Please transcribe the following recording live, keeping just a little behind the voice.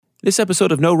This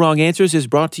episode of No Wrong Answers is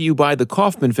brought to you by the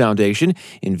Kauffman Foundation,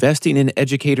 investing in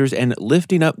educators and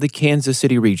lifting up the Kansas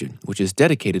City region, which is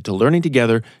dedicated to learning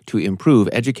together to improve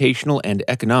educational and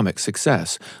economic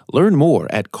success. Learn more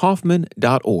at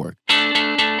Kauffman.org.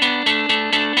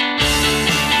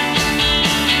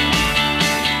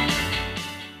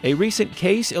 A recent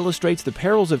case illustrates the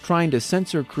perils of trying to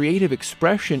censor creative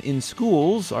expression in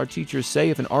schools. Our teachers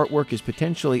say if an artwork is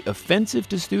potentially offensive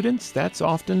to students, that's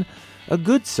often a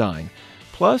good sign.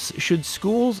 Plus, should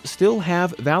schools still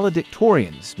have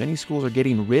valedictorians? Many schools are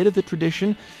getting rid of the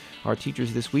tradition. Our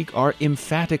teachers this week are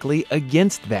emphatically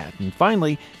against that. And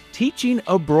finally, teaching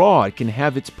abroad can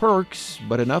have its perks,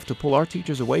 but enough to pull our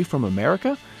teachers away from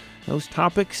America? Those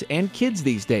topics and kids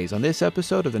these days on this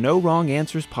episode of the No Wrong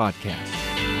Answers podcast.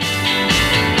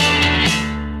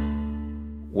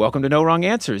 Welcome to No Wrong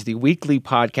Answers, the weekly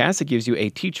podcast that gives you a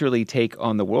teacherly take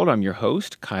on the world. I'm your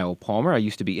host, Kyle Palmer. I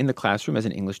used to be in the classroom as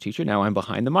an English teacher. Now I'm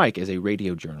behind the mic as a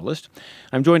radio journalist.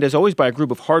 I'm joined, as always, by a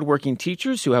group of hardworking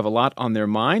teachers who have a lot on their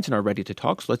minds and are ready to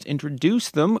talk. So let's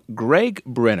introduce them. Greg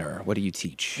Brenner, what do you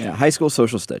teach? High school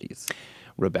social studies.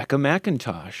 Rebecca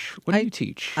McIntosh, what do you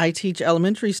teach? I teach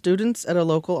elementary students at a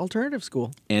local alternative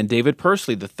school. And David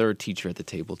Pursley, the third teacher at the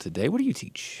table today. What do you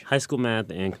teach? High school math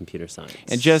and computer science.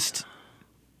 And just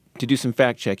to do some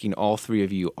fact-checking, all three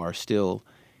of you are still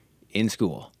in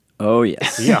school. Oh,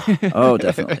 yes. Yeah. Oh,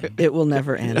 definitely. It will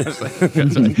never end.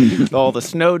 All the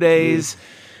snow days.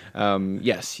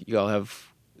 Yes, you all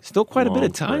have still quite a bit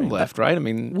of time left, right? I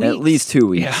mean, At least 2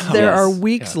 weeks. Yeah. There are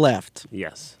weeks left.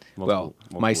 Yes. Well,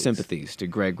 Multiple my weeks. sympathies to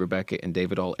Greg, Rebecca, and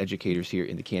David, all educators here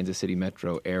in the Kansas City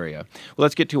metro area. Well,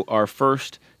 let's get to our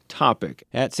first topic.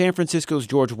 At San Francisco's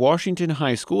George Washington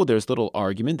High School, there's little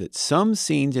argument that some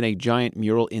scenes in a giant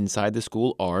mural inside the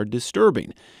school are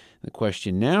disturbing. The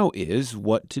question now is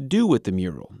what to do with the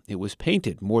mural. It was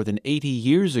painted more than 80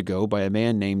 years ago by a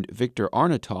man named Victor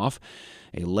Arnautoff,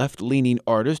 a left-leaning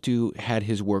artist who had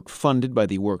his work funded by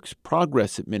the Works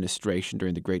Progress Administration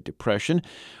during the Great Depression.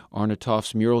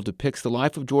 Arnautoff's mural depicts the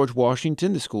life of George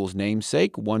Washington, the school's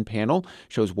namesake. One panel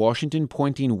shows Washington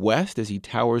pointing west as he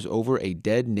towers over a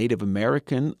dead Native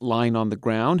American lying on the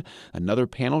ground. Another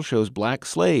panel shows black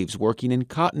slaves working in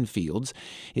cotton fields.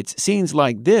 It's scenes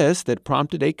like this that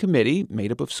prompted a committee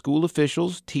made up of school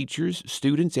officials, teachers,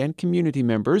 students, and community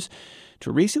members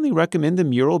to recently recommend the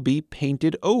mural be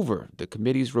painted over. The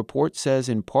committee's report says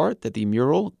in part that the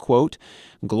mural, quote,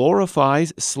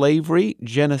 glorifies slavery,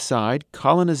 genocide,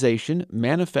 colonization,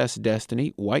 manifest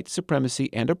destiny, white supremacy,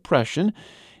 and oppression,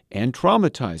 and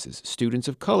traumatizes students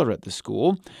of color at the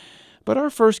school. But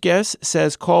our first guest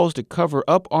says calls to cover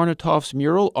up Arnautoff's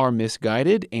mural are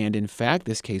misguided, and in fact,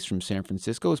 this case from San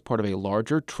Francisco is part of a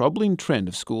larger, troubling trend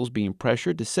of schools being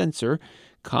pressured to censor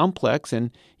complex and,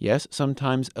 yes,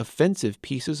 sometimes offensive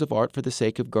pieces of art for the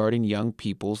sake of guarding young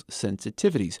people's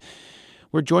sensitivities.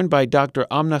 We're joined by Dr.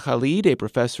 Amna Khalid, a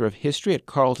professor of history at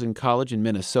Carleton College in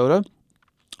Minnesota,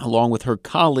 along with her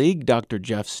colleague, Dr.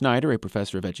 Jeff Snyder, a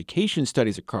professor of education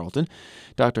studies at Carleton.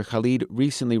 Dr. Khalid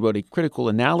recently wrote a critical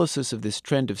analysis of this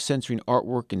trend of censoring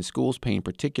artwork in schools, paying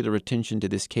particular attention to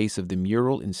this case of the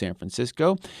mural in San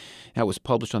Francisco. That was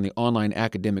published on the online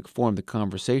academic forum, The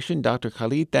Conversation. Dr.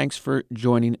 Khalid, thanks for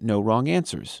joining No Wrong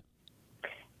Answers.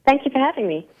 Thank you for having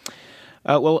me.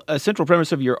 Well, a central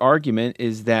premise of your argument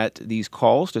is that these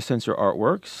calls to censor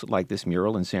artworks, like this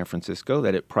mural in San Francisco,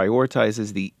 that it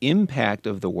prioritizes the impact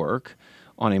of the work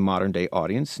on a modern-day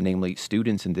audience, namely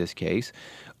students in this case,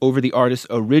 over the artist's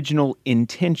original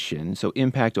intention, so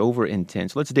impact over intent.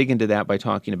 So let's dig into that by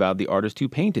talking about the artist who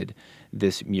painted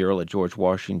this mural at George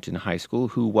Washington High School.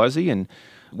 Who was he, and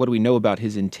what do we know about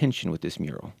his intention with this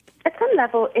mural? At some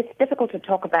level, it's difficult to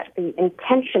talk about the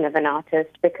intention of an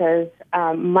artist because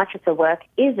much of the work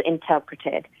is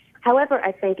interpreted. However,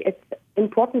 I think it's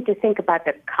important to think about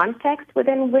the context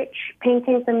within which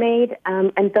paintings are made,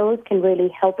 and those can really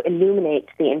help illuminate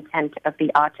the intent of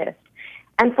the artist.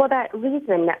 And for that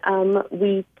reason,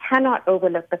 we cannot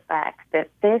overlook the fact that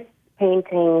this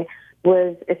painting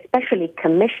was especially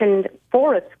commissioned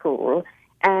for a school,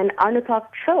 and Arnautoff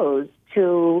chose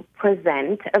to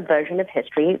present a version of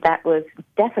history that was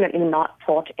definitely not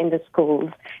taught in the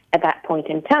schools at that point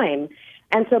in time.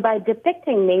 And so by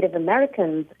depicting Native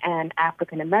Americans and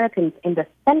African Americans in the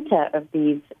center of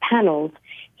these panels,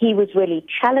 he was really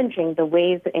challenging the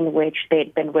ways in which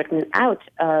they'd been written out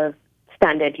of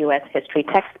standard U.S. history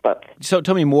textbooks. So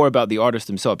tell me more about the artist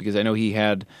himself, because I know he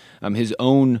had his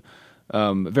own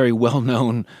very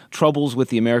well-known troubles with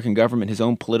the American government, his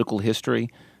own political history.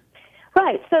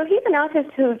 Right. So he's an artist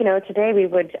who, today we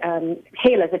would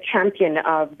hail as a champion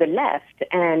of the left,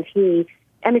 and he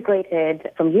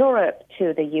emigrated from Europe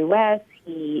to the U.S.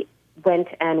 He went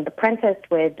and apprenticed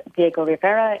with Diego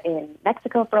Rivera in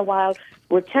Mexico for a while,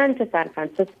 returned to San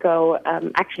Francisco,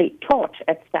 actually taught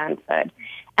at Stanford.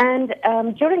 And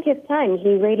during his time,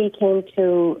 he really came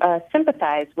to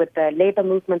sympathize with the labor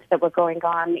movements that were going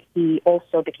on. He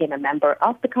also became a member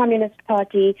of the Communist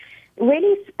Party,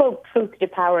 really spoke truth to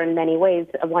power in many ways.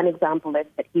 One example is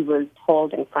that he was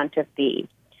hauled in front of the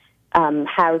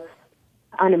House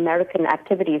Un-American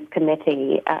Activities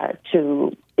Committee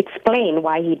to explain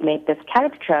why he'd made this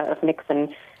caricature of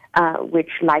Nixon, which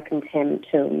likened him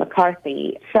to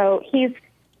McCarthy. So he's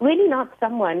really not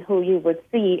someone who you would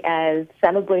see as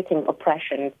celebrating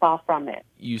oppression, far from it.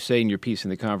 You say in your piece in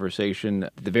the conversation,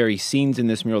 the very scenes in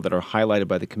this mural that are highlighted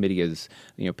by the committee as,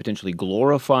 potentially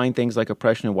glorifying things like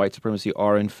oppression and white supremacy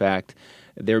are, in fact,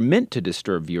 they're meant to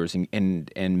disturb viewers and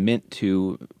meant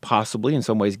to possibly, in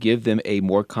some ways, give them a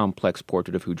more complex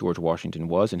portrait of who George Washington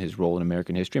was and his role in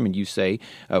American history. I mean, you say,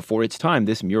 for its time,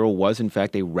 this mural was, in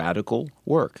fact, a radical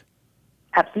work.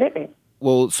 Absolutely.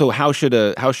 Well, so how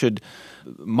should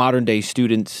modern-day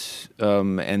students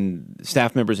and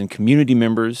staff members and community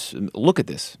members look at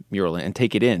this mural and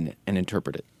take it in and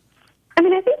interpret it? I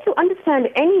mean, I think to understand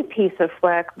any piece of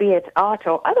work, be it art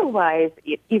or otherwise,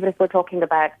 even if we're talking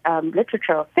about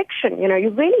literature or fiction, you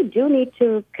really do need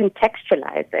to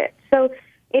contextualize it. So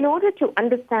in order to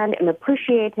understand and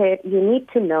appreciate it, you need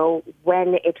to know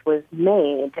when it was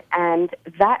made, and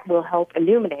that will help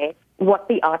illuminate what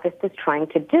the artist is trying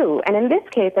to do. And in this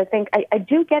case, I think I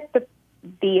do get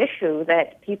the issue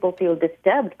that people feel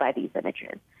disturbed by these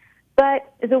images.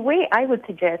 But the way I would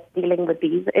suggest dealing with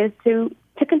these is to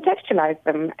contextualize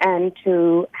them and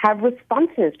to have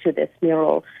responses to this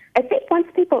mural. I think once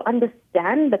people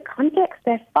understand the context,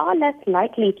 they're far less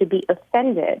likely to be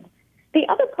offended. The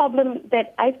other problem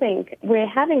that I think we're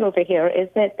having over here is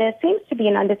that there seems to be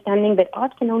an understanding that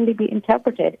art can only be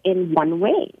interpreted in one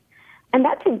way. And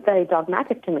that seems very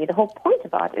dogmatic to me. The whole point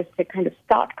of art is to kind of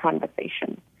start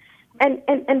conversations. And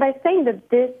by saying that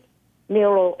this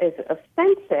mural is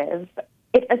offensive,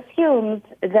 it assumes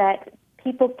that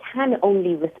people can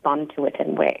only respond to it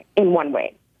in one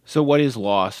way. So what is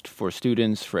lost for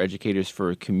students, for educators,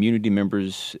 for community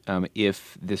members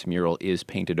if this mural is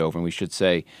painted over? And we should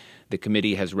say the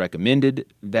committee has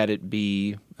recommended that it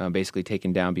be basically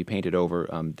taken down, be painted over.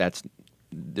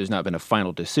 There's not been a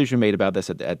final decision made about this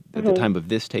at the time of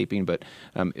this taping, but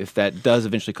if that does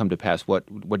eventually come to pass, what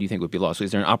do you think would be lost? So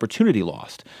is there an opportunity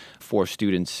lost for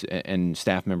students and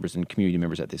staff members and community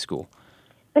members at this school?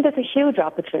 And there's a huge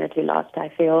opportunity lost, I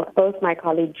feel. Both my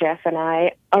colleague Jeff and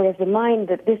I are of the mind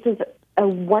that this is a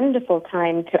wonderful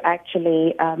time to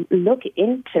actually look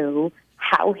into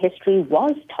how history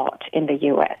was taught in the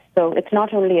U.S. So it's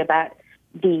not only about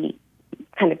the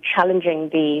kind of challenging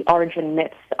the origin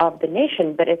myths of the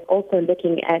nation, but it's also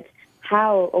looking at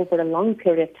how, over a long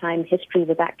period of time, history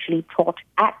was actually taught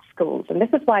at schools. And this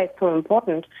is why it's so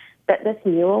important that this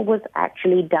mural was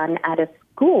actually done at a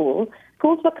school.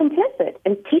 Schools were complicit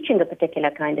in teaching a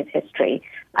particular kind of history.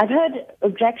 I've heard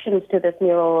objections to this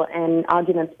mural and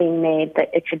arguments being made that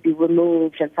it should be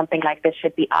removed and something like this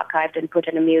should be archived and put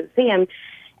in a museum.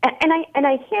 And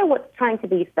I hear what's trying to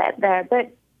be said there,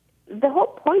 but the whole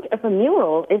point of a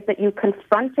mural is that you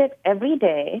confront it every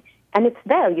day, and it's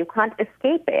there. You can't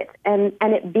escape it. And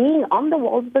it being on the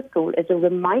walls of the school is a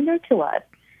reminder to us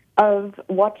of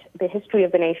what the history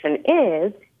of the nation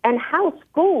is and how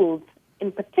schools,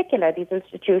 in particular, these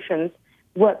institutions,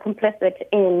 were complicit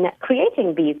in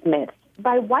creating these myths.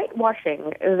 By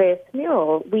whitewashing this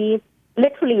mural, we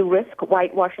literally risk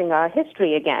whitewashing our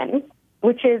history again,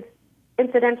 which is,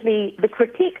 incidentally, the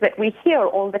critique that we hear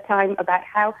all the time about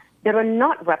how there are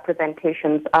not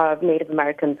representations of Native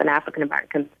Americans and African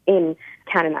Americans in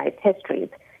canonized histories.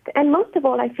 And most of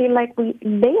all, I feel like we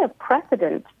lay a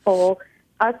precedent for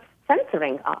us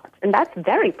censoring art, and that's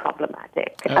very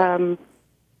problematic.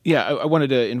 I wanted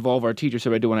to involve our teacher,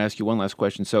 so I do want to ask you one last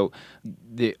question. So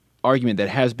the argument that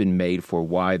has been made for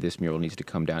why this mural needs to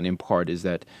come down, in part, is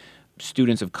that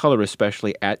students of color,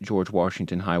 especially at George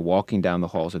Washington High, walking down the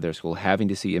halls of their school, having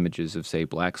to see images of, say,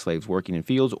 black slaves working in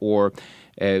fields, or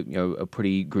a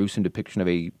pretty gruesome depiction of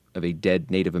a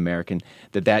dead Native American,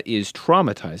 that is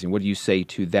traumatizing. What do you say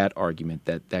to that argument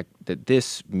that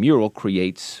this mural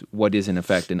creates what is in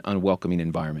effect an unwelcoming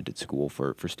environment at school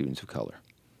for students of color?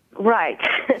 Right.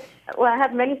 Well, I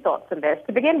have many thoughts on this.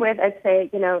 To begin with, I'd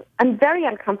say, I'm very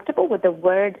uncomfortable with the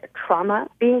word trauma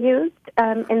being used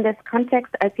in this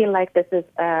context. I feel like this is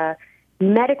a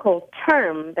medical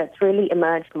term that's really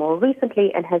emerged more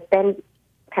recently and has then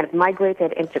kind of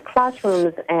migrated into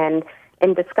classrooms and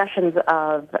in discussions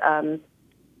of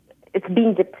it's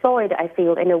being deployed, I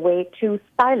feel, in a way to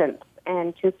silence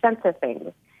and to censor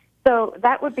things. So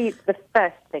that would be the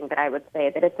first thing that I would say,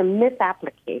 that it's a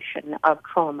misapplication of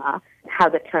trauma, how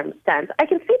the term stands. I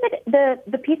can see that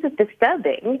the piece is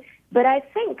disturbing, but I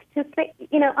think to say,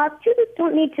 our students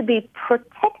don't need to be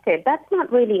protected. That's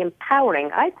not really empowering.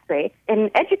 I'd say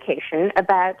in education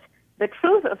about the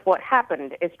truth of what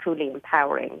happened is truly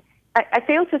empowering. I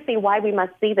fail to see why we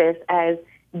must see this as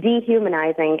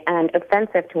dehumanizing and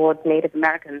offensive towards Native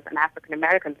Americans and African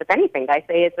Americans. If anything, I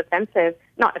say it's offensive,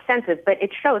 not offensive, but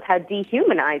it shows how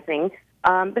dehumanizing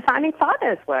the founding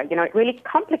fathers were. It really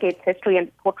complicates history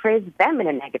and portrays them in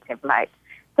a negative light.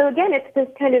 So again, it's this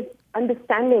kind of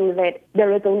understanding that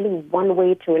there is only one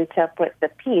way to interpret the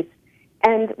piece.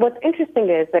 And what's interesting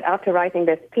is that after writing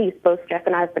this piece, both Jeff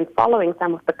and I have been following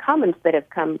some of the comments that have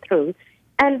come through.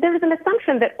 And there is an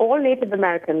assumption that all Native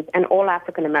Americans and all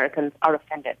African Americans are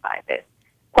offended by this.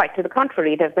 Quite to the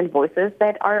contrary, there have been voices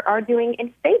that are arguing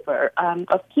in favor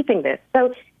of keeping this.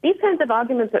 So these kinds of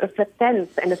arguments of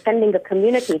offense and offending the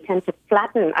community tend to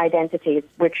flatten identities,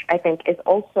 which I think is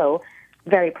also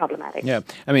very problematic. Yeah,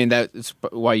 I mean, that's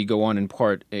why you go on in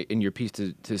part in your piece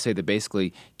to say that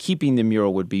basically keeping the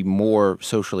mural would be more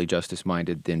socially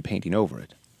justice-minded than painting over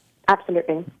it.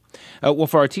 Absolutely. Well,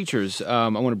 for our teachers, I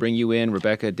want to bring you in,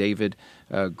 Rebecca, David,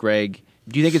 Greg.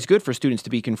 Do you think it's good for students to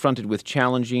be confronted with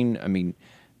challenging,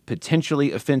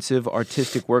 potentially offensive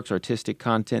artistic works, artistic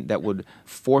content that would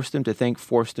force them to think,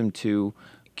 force them to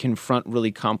confront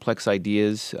really complex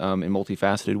ideas in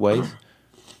multifaceted ways?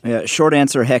 Yeah, short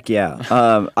answer, heck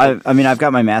yeah. I've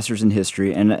got my master's in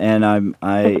history, and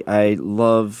I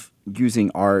love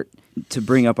using art to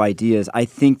bring up ideas. I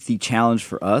think the challenge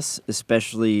for us,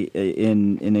 especially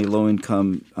in a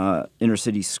low-income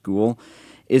inner-city school,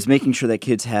 is making sure that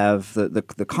kids have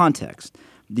the context,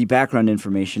 the background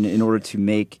information in order to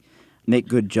make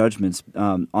good judgments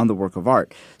on the work of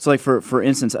art. So, like for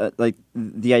instance, like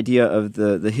the idea of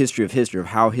the history of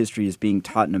how history is being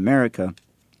taught in America.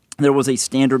 There was a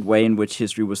standard way in which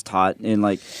history was taught, and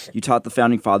like you taught the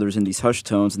founding fathers in these hushed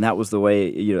tones, and that was the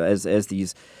way, as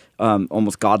these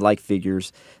almost godlike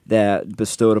figures that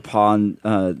bestowed upon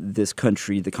this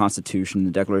country the Constitution,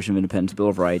 the Declaration of Independence, Bill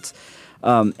of Rights.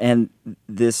 And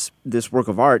this work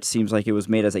of art seems like it was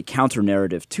made as a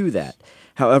counter-narrative to that.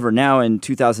 However, now in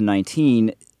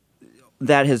 2019,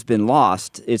 that has been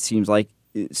lost. It seems like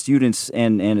students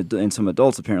and some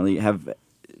adults apparently have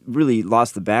really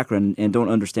lost the background and don't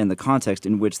understand the context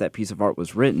in which that piece of art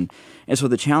was written. And so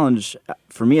the challenge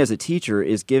for me as a teacher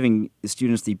is giving the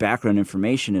students the background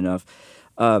information enough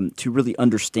to really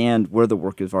understand where the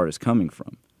work of art is coming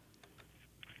from.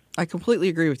 I completely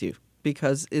agree with you,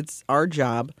 because it's our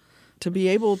job to be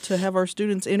able to have our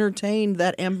students entertain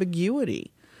that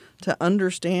ambiguity, to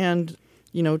understand,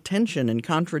 tension and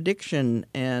contradiction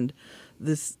and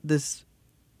this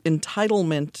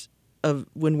entitlement of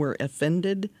when we're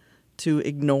offended to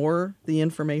ignore the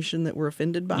information that we're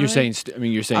offended by. You're saying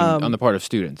on the part of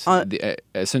students,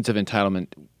 a sense of entitlement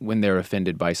when they're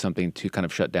offended by something to kind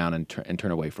of shut down and turn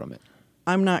away from it.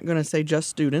 I'm not going to say just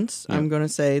students. Yeah. I'm going to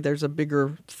say there's a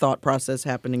bigger thought process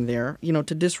happening there.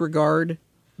 To disregard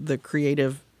the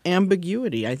creative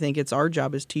ambiguity. I think it's our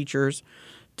job as teachers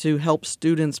to help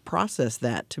students process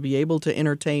that, to be able to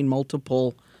entertain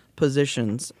multiple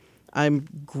positions. I'm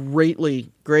greatly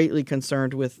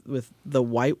concerned with the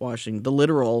whitewashing, the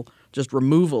literal just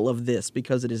removal of this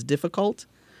because it is difficult.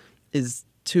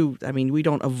 We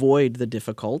don't avoid the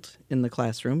difficult in the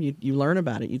classroom. You learn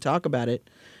about it. You talk about it.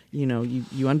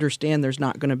 You understand there's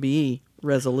not going to be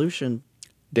resolution.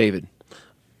 David.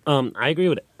 I agree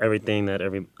with everything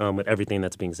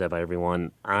that's being said by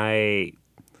everyone. I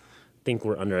think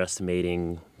we're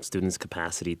underestimating students'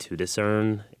 capacity to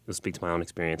discern. I'll speak to my own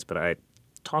experience, but I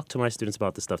talk to my students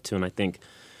about this stuff too, and I think,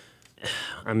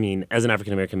 as an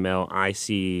African-American male, I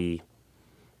see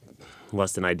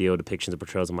less than ideal depictions and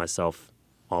portrayals of myself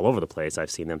all over the place.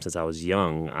 I've seen them since I was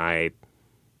young. I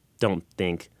don't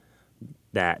think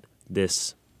that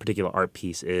this particular art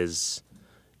piece is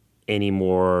any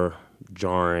more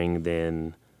jarring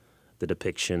than the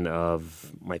depiction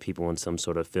of my people in some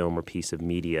sort of film or piece of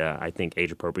media. I think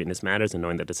age appropriateness matters, and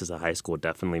knowing that this is a high school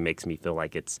definitely makes me feel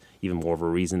like it's even more of a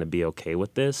reason to be okay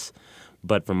with this.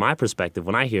 But from my perspective,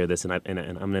 when I hear this, and I'm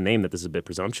going to name that this is a bit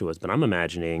presumptuous, but I'm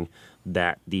imagining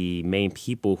that the main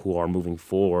people who are moving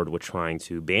forward with trying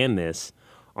to ban this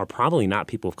are probably not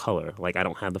people of color. Like, I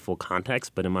don't have the full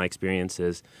context, but in my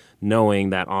experiences,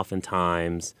 knowing that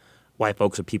oftentimes white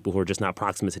folks or people who are just not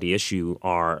proximate to the issue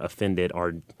are offended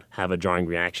or have a jarring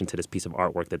reaction to this piece of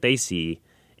artwork that they see,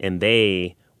 and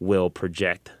they will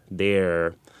project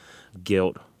their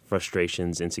guilt,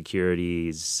 frustrations,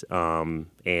 insecurities,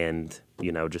 and,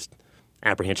 just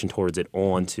apprehension towards it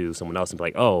onto someone else and be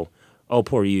like, oh,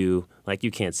 poor you, like,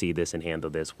 you can't see this and handle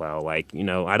this well. Like,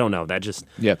 I don't know. That just...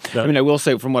 Yeah. I will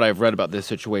say, from what I've read about this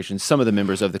situation, some of the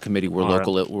members of the committee were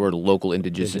local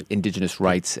indigenous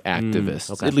rights activists,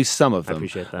 okay. at least some of them. I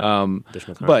appreciate that.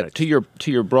 Additional But context.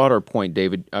 to your broader point,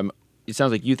 David, it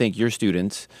sounds like you think your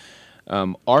students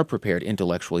are prepared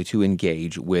intellectually to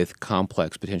engage with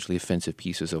complex, potentially offensive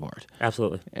pieces of art.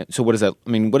 Absolutely. And so what does that...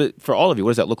 for all of you, what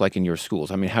does that look like in your schools?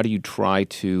 How do you try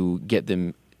to get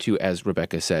them to, as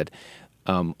Rebecca said,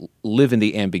 live in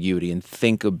the ambiguity and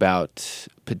think about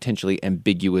potentially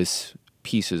ambiguous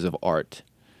pieces of art?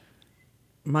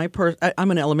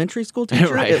 I'm an elementary school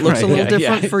teacher. Right, it looks right, a little yeah,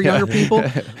 different yeah, for yeah. younger people,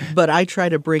 but I try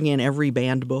to bring in every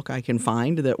banned book I can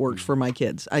find that works for my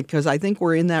kids, because I think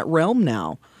we're in that realm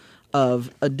now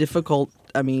of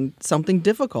something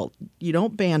difficult. You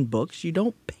don't ban books. You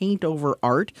don't paint over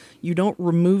art. You don't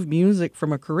remove music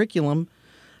from a curriculum.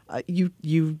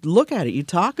 You look at it. You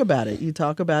talk about it. You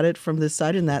talk about it from this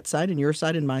side and that side and your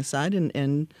side and my side,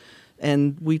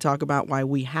 and we talk about why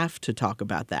we have to talk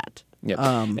about that.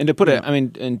 Yeah, and to put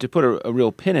a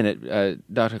real pin in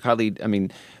it, Dr. Khalid,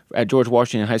 at George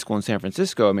Washington High School in San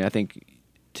Francisco, I think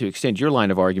to extend your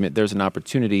line of argument, there's an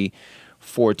opportunity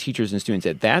for teachers and students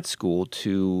at that school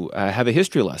to have a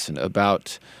history lesson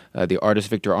about the artist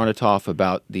Victor Arnautoff,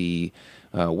 about the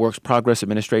Works Progress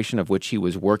Administration of which he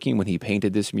was working when he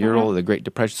painted this mural, the Great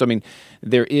Depression. So,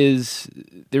 there is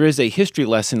a history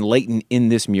lesson latent in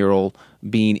this mural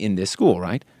being in this school,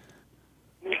 right?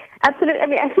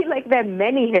 Absolutely. I feel like there are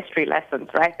many history lessons,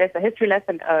 right? There's a history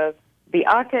lesson of the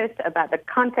artist, about the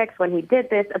context when he did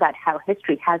this, about how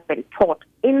history has been taught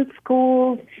in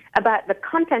schools, about the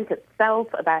content itself,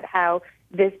 about how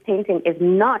this painting is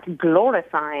not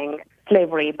glorifying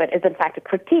slavery, but is in fact a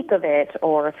critique of it,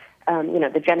 or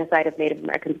the genocide of Native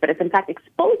Americans, but is in fact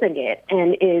exposing it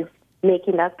and is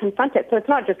making us confront it. So it's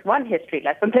not just one history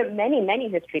lesson. There are many, many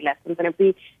history lessons, and it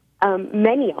would be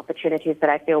many opportunities that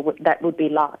I feel that would be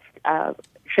lost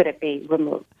should it be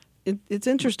removed. It's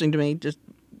interesting to me, just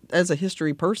as a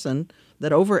history person,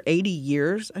 that over 80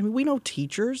 years, we know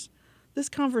teachers, this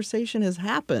conversation has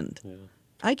happened. Yeah.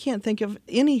 I can't think of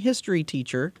any history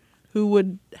teacher who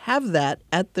would have that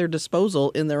at their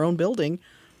disposal in their own building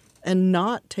and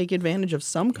not take advantage of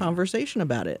some conversation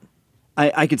about it.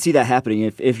 I could see that happening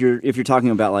if you're talking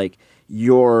about, like,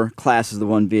 your class is the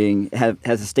one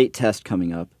has a state test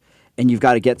coming up, and you've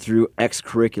got to get through X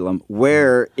curriculum.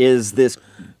 Where is this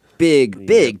big,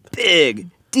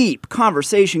 deep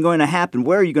conversation going to happen?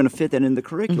 Where are you going to fit that in the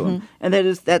curriculum? Mm-hmm. And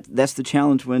that's the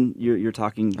challenge when you're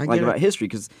talking about history,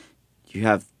 because you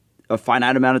have a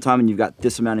finite amount of time and you've got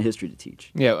this amount of history to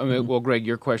teach. Yeah, well, Greg,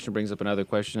 your question brings up another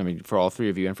question. For all three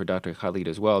of you and for Dr. Khalid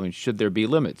as well. Should there be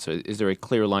limits? Is there a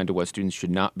clear line to what students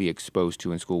should not be exposed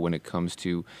to in school when it comes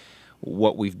to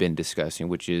what we've been discussing,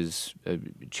 which is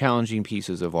challenging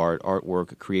pieces of art,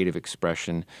 artwork, creative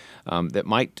expression that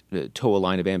might toe a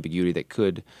line of ambiguity that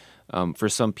could, for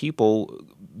some people,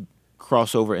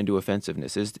 cross over into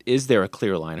offensiveness? Is there a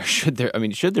clear line, or should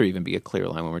there even be a clear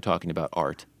line when we're talking about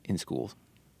art in schools?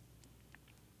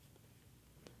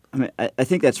 I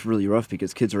think that's really rough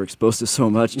because kids are exposed to so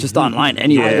much just online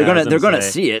anyway. They're gonna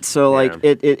see it. So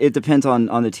it depends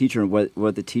on the teacher and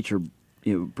what the teacher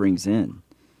brings in.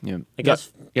 Yeah, I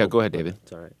guess. Yeah, go ahead, David.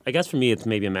 Sorry. I guess for me, it's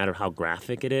maybe a matter of how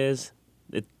graphic it is.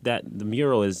 That the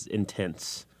mural is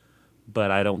intense,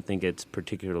 but I don't think it's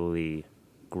particularly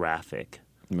graphic.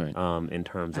 Right. In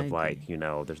terms of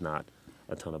there's not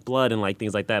a ton of blood and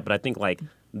things like that. But I think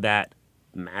that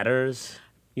matters.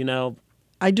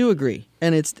 I do agree,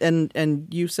 and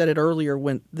you said it earlier,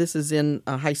 when this is in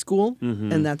a high school,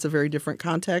 and that's a very different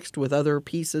context with other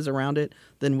pieces around it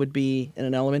than would be in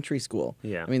an elementary school.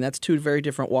 Yeah, that's two very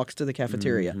different walks to the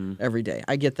cafeteria every day.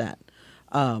 I get that.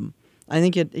 I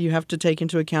think you have to take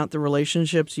into account the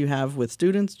relationships you have with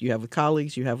students, you have with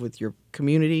colleagues, you have with your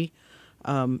community,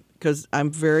 because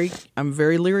I'm very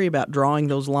leery about drawing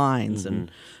those lines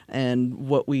and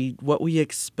what we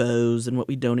expose and what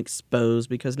we don't expose,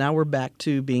 because now we're back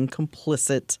to being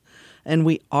complicit, and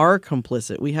we are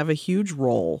complicit. We have a huge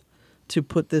role to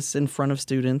put this in front of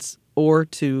students or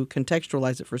to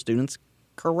contextualize it for students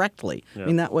correctly.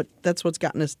 Yeah. That's what's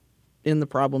gotten us in the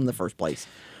problem in the first place.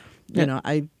 Yeah.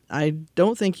 I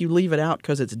don't think you leave it out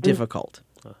because it's difficult,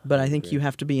 but I think you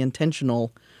have to be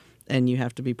intentional and you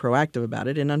have to be proactive about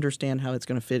it and understand how it's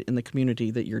going to fit in the community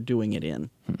that you're doing it in.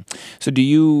 So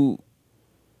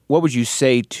what would you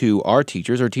say to our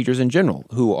teachers or teachers in general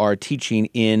who are teaching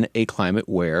in a climate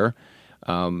where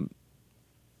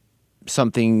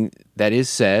something that is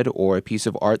said or a piece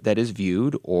of art that is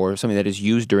viewed or something that is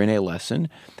used during a lesson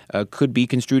could be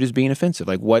construed as being offensive?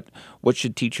 Like what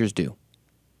should teachers do?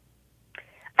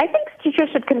 I think teachers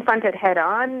should confront it head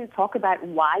on, talk about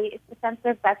why it's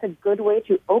offensive. That's a good way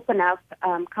to open up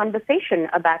conversation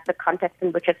about the context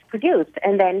in which it's produced.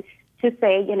 And then to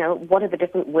say, what are the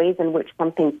different ways in which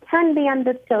something can be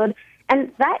understood.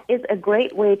 And that is a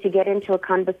great way to get into a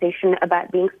conversation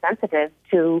about being sensitive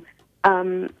to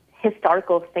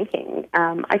historical thinking.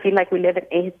 I feel like we live in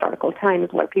ahistorical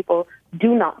times where people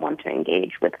do not want to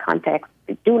engage with context,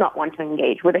 they do not want to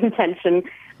engage with intention,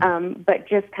 but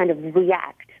just kind of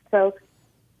react. So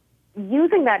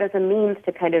using that as a means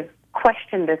to kind of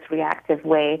question this reactive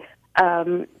way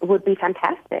would be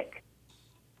fantastic.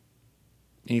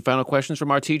 Any final questions from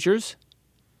our teachers?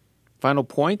 Final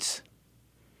points?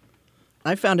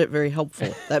 I found it very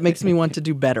helpful. That makes me want to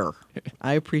do better.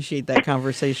 I appreciate that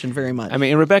conversation very much. I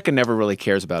mean, and Rebecca never really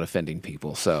cares about offending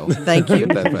people, so... Thank you.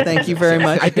 Thank you very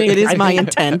much. It is my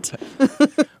intent.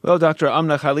 Well, Dr.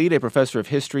 Amna Khalid, a professor of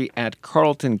history at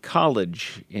Carleton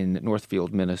College in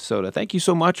Northfield, Minnesota, thank you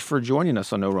so much for joining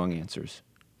us on No Wrong Answers.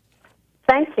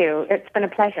 Thank you. It's been a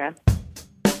pleasure.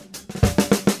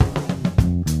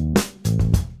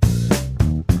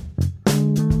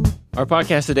 Our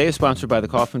podcast today is sponsored by the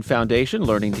Kauffman Foundation,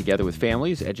 learning together with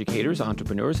families, educators,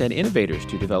 entrepreneurs, and innovators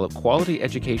to develop quality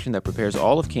education that prepares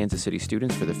all of Kansas City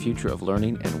students for the future of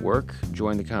learning and work.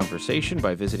 Join the conversation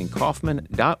by visiting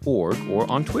Kauffman.org or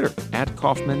on Twitter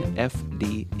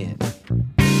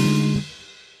 @KaufmanFDN.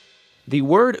 The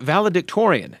word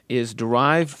valedictorian is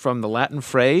derived from the Latin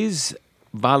phrase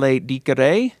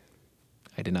valedicere.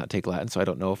 I did not take Latin, so I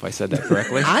don't know if I said that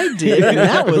correctly. I did, and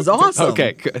that was awesome.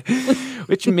 Okay, good.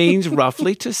 Which means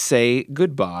roughly to say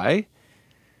goodbye.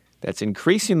 That's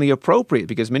increasingly appropriate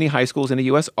because many high schools in the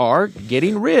U.S. are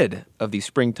getting rid of the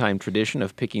springtime tradition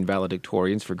of picking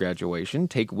valedictorians for graduation.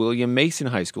 Take William Mason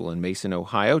High School in Mason,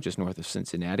 Ohio, just north of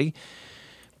Cincinnati.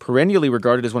 Perennially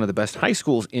regarded as one of the best high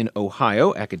schools in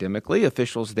Ohio academically,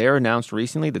 officials there announced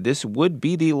recently that this would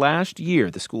be the last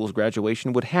year the school's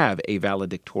graduation would have a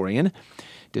valedictorian.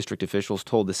 District officials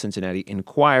told the Cincinnati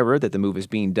Enquirer that the move is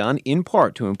being done in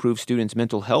part to improve students'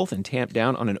 mental health and tamp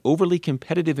down on an overly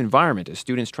competitive environment as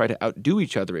students try to outdo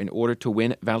each other in order to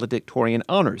win valedictorian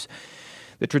honors.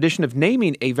 The tradition of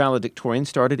naming a valedictorian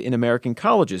started in American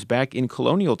colleges back in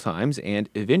colonial times and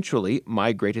eventually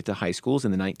migrated to high schools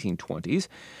in the 1920s.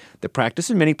 The practice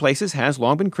in many places has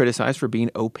long been criticized for being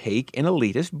opaque and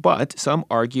elitist, but some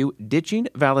argue ditching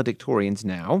valedictorians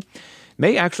now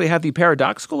may actually have the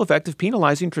paradoxical effect of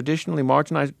penalizing traditionally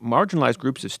marginalized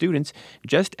groups of students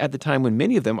just at the time when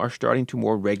many of them are starting to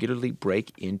more regularly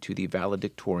break into the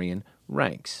valedictorian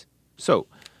ranks. So,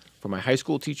 for my high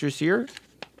school teachers here,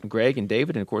 Greg and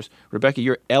David, and of course, Rebecca,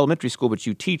 you're elementary school, but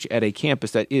you teach at a campus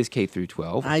that is K through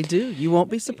 12. I do. You won't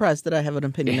be surprised that I have an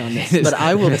opinion on this, but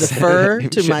I will defer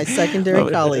to my secondary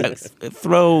colleagues.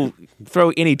 Throw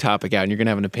any topic out, and you're going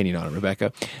to have an opinion on it,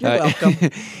 Rebecca. You're welcome.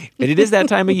 And it is that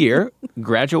time of year,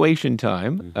 graduation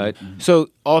time. So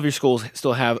all of your schools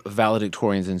still have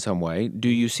valedictorians in some way. Do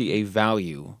you see a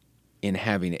value in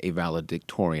having a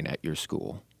valedictorian at your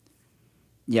school?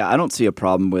 Yeah, I don't see a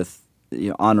problem with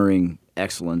honoring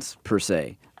excellence per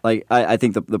se. Like I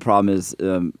think the problem is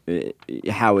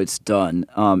how it's done,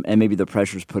 and maybe the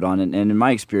pressure's put on it. And in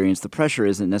my experience, the pressure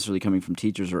isn't necessarily coming from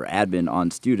teachers or admin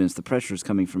on students. The pressure is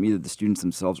coming from either the students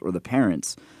themselves or the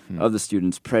parents of the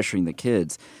students pressuring the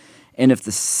kids. And if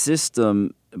the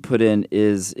system put in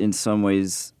is in some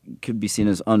ways could be seen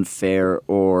as unfair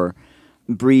or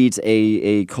breeds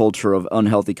a culture of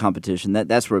unhealthy competition,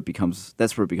 that's where it becomes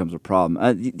a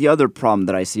problem. The other problem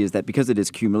that I see is that because it is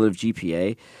cumulative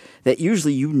GPA, that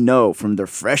usually from their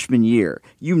freshman year,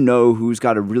 who's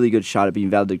got a really good shot at being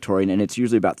valedictorian, and it's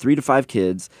usually about 3 to 5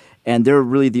 kids, and they're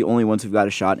really the only ones who've got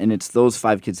a shot, and it's those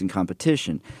 5 kids in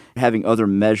competition. Having other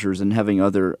measures and having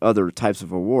other types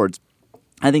of awards,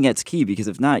 I think that's key, because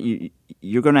if not,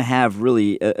 you're going to have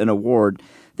really an award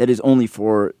that is only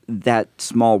for that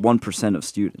small 1% of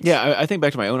students. Yeah, I think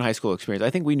back to my own high school experience. I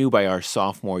think we knew by our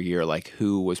sophomore year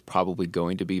who was probably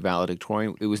going to be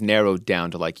valedictorian. It was narrowed down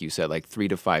to, like you said, 3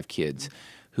 to 5 kids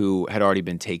who had already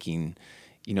been taking,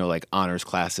 honors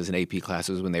classes and AP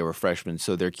classes when they were freshmen.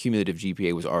 So their cumulative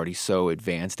GPA was already so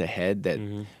advanced ahead that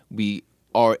we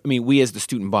as the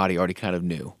student body already kind of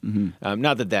knew.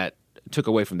 Not that took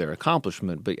away from their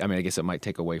accomplishment, but I guess it might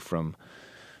take away from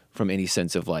any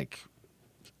sense of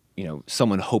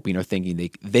someone hoping or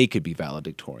thinking they could be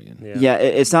valedictorian. Yeah,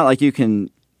 it's not like you can,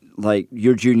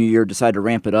 your junior year, decide to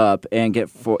ramp it up and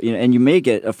get and you may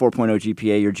get a 4.0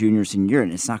 GPA your junior senior year,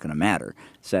 and it's not going to matter,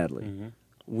 sadly.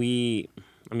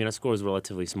 our school is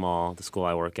relatively small, the school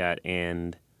I work at,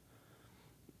 and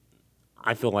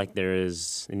I feel like there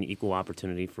is an equal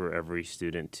opportunity for every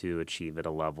student to achieve at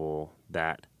a level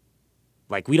that,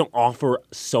 like, we don't offer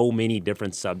so many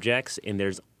different subjects, and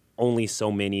there's only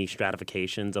so many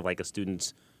stratifications of, like, a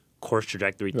student's course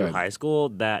trajectory through high school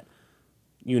that,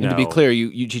 And to be clear,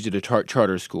 you teach at a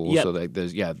charter school, so like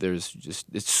there's just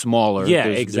it's smaller.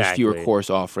 Yeah, there's fewer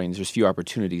course offerings. There's fewer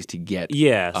opportunities to get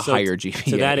a higher GPA.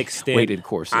 To that extent, weighted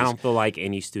courses. I don't feel like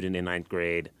any student in ninth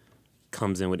grade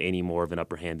comes in with any more of an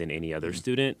upper hand than any other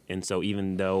student, and so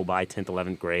even though by 10th,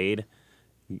 11th grade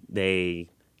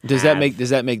does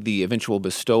that make the eventual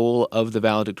bestowal of the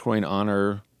valedictorian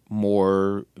honor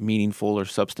more meaningful or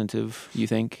substantive? You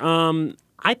think?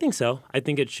 I think so. I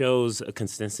think it shows a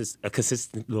consistency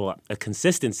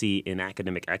in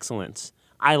academic excellence.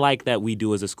 I like that we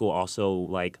do as a school also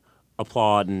like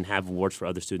applaud and have awards for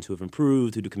other students who have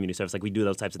improved, who do community service. Like we do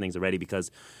those types of things already because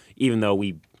even though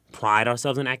we pride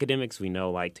ourselves in academics, we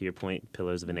know, like to your point,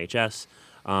 pillars of NHS.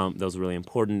 Those are really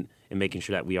important in making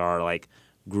sure that we are like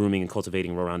grooming and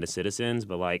cultivating well-rounded citizens.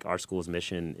 But like our school's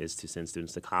mission is to send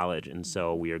students to college, and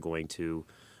so we are going to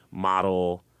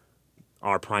model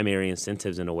our primary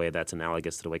incentives in a way that's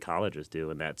analogous to the way colleges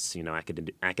do, and that's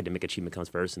academic achievement comes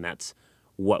first, and that's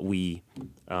what we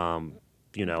prioritize.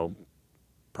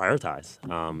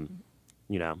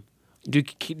 Do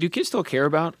kids still care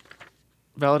about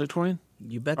valedictorian?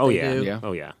 You bet they do. Yeah.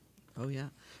 Oh yeah. Oh yeah.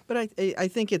 But I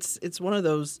think it's one of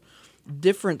those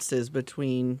differences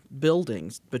between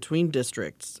buildings, between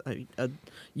districts.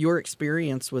 Your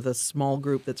experience with a small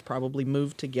group that's probably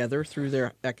moved together through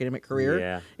their academic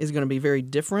career is going to be very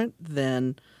different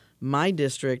than my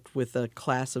district with a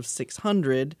class of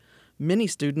 600, many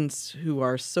students who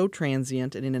are so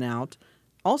transient and in and out,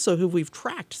 also who we've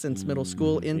tracked since middle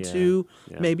school into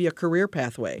maybe a career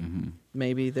pathway. Mm-hmm.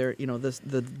 Maybe they're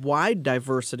the wide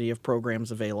diversity of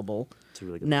programs available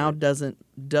really now doesn't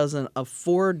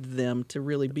afford them to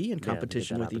really be in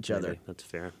competition with each other. That's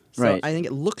fair. So right. I think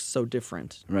it looks so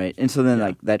different. Right. And so then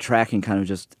like that tracking kind of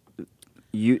just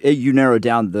you narrow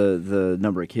down the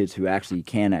number of kids who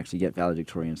can get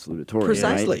valedictorian and salutatorian.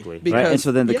 Precisely. Right? Because, And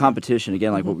so then the competition,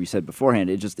 again, like what we said beforehand,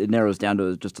 it narrows down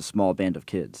to just a small band of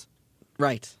kids.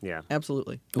 Right. Yeah.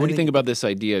 Absolutely. What do you think about this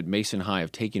idea at Mason High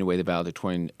of taking away the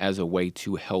valedictorian as a way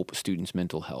to help students'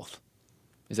 mental health?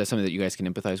 Is that something that you guys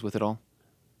can empathize with at all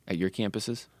at your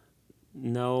campuses?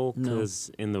 No,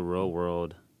 because in the real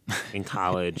world, in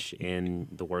college, in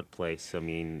the workplace, I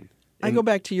mean... I go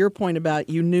back to your point about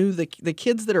you knew the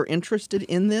kids that are interested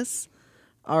in this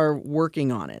are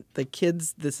working on it. The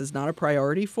kids this is not a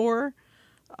priority for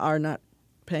are not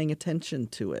paying attention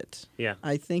to it. Yeah.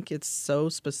 I think it's so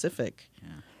specific. Yeah.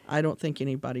 I don't think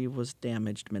anybody was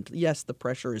damaged mentally. Yes, the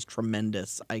pressure is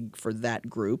tremendous for that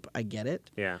group. I get it.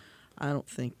 Yeah. I don't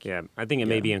think... Yeah, I think it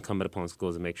may be incumbent upon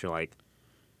schools to make sure, like,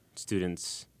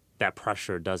 students, that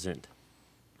pressure doesn't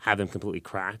have them completely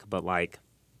crack, but, like,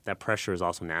 that pressure is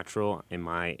also natural. In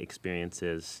my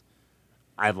experiences,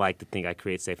 I'd like to think I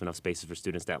create safe enough spaces for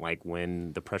students that, like,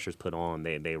 when the pressure's put on,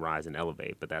 they rise and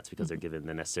elevate, but that's because they're given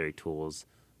the necessary tools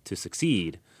to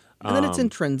succeed. And then it's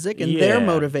intrinsic, and they're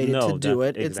motivated to do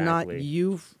it. It's not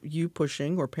you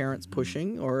pushing or parents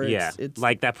pushing, or it's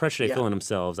like that pressure they feel in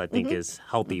themselves. I think is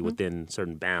healthy within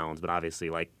certain bounds, but obviously,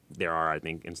 like there are, I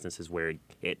think, instances where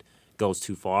it goes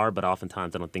too far. But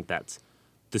oftentimes, I don't think that's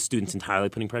the students entirely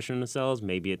putting pressure on themselves.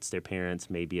 Maybe it's their parents.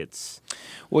 Maybe it's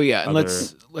and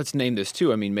let's name this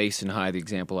too. I mean, Mason High, the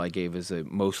example I gave, is a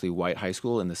mostly white high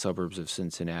school in the suburbs of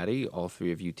Cincinnati. All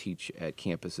three of you teach at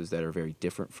campuses that are very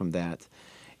different from that.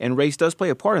 And race does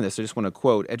play a part in this. I just want to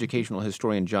quote educational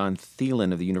historian John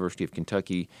Thielen of the University of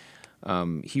Kentucky.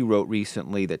 He wrote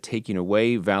recently that taking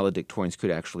away valedictorians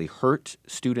could actually hurt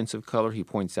students of color. He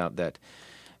points out that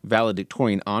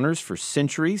valedictorian honors for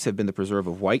centuries have been the preserve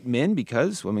of white men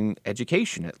because,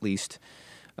 education, at least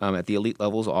at the elite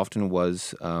levels, often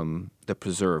was the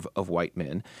preserve of white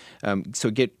men.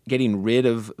 So getting rid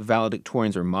of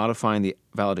valedictorians or modifying the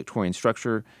valedictorian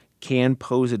structure can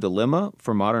pose a dilemma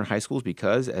for modern high schools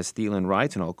because, as Thielen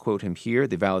writes, and I'll quote him here,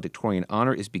 the valedictorian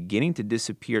honor is beginning to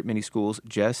disappear at many schools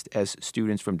just as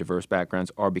students from diverse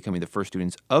backgrounds are becoming the first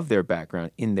students of their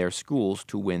background in their schools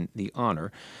to win the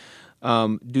honor.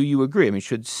 Do you agree? I mean,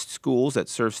 should schools that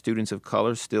serve students of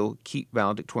color still keep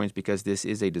valedictorians because this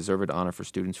is a deserved honor for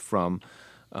students from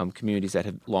communities that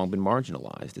have long been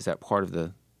marginalized? Is that part of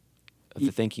the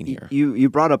thinking here? You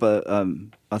brought up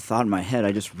a thought in my head.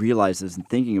 I just realized this in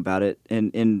thinking about it.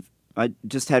 And I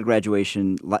just had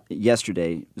graduation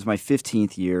yesterday. It was my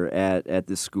 15th year at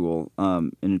this school,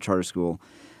 in a charter school.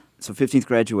 so 15th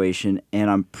graduation, and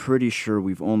I'm pretty sure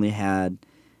we've only had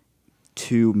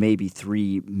 2, maybe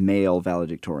 3 male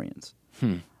valedictorians.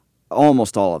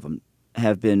 Almost all of them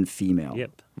have been female.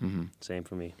 Yep. Same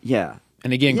for me. Yeah.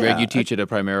 And again, Greg, Yeah, you teach at a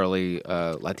primarily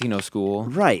Latino school.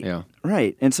 Right. Yeah.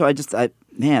 Right. And so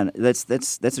man,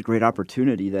 that's a great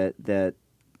opportunity that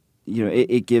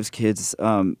it gives kids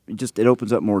it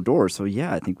opens up more doors. So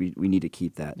yeah, I think we need to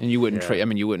keep that. And you wouldn't trade. I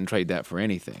mean, you wouldn't trade that for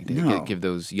anything. To No. give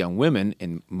those young women,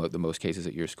 in the most cases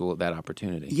at your school, that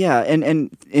opportunity. Yeah,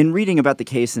 and in reading about the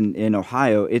case in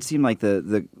Ohio, it seemed like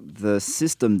the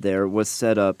system there was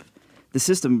set up. The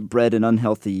system bred an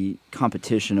unhealthy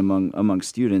competition among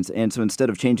students, and so instead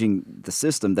of changing the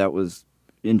system that was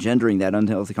engendering that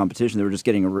unhealthy competition, they were just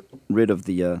getting rid of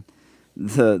the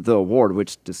award,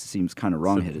 which just seems kind of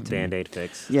wrong-headed to me. Band-aid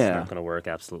fix. Yeah. It's not going to work.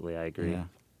 Absolutely, I agree. Yeah.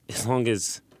 As long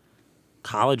as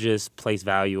colleges place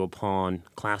value upon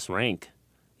class rank,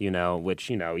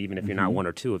 which, even if you're not 1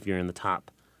 or 2, if you're in the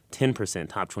top 10%,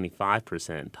 top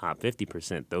 25%, top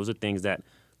 50%, those are things that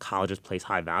colleges place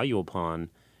high value upon.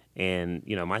 And,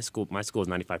 my school is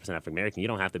 95% African American. You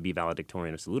don't have to be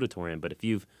valedictorian or salutatorian, but if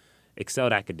you've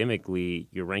excelled academically,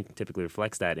 your rank typically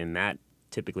reflects that, and that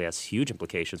typically has huge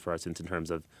implications for our students in terms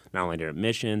of not only their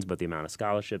admissions, but the amount of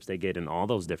scholarships they get and all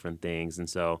those different things. And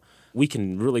so we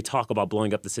can really talk about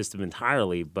blowing up the system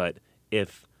entirely, but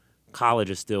if college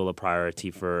is still a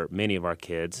priority for many of our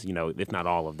kids, if not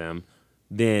all of them,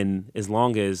 then as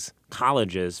long as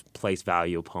colleges place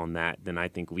value upon that, then I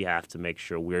think we have to make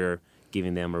sure we're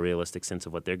giving them a realistic sense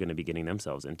of what they're going to be getting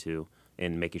themselves into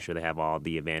and making sure they have all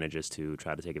the advantages to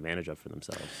try to take advantage of for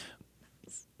themselves.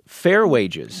 Fair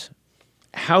wages,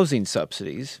 housing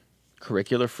subsidies,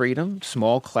 curricular freedom,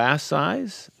 small class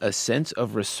size, a sense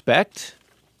of respect.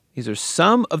 These are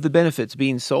some of the benefits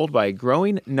being sold by a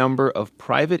growing number of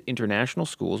private international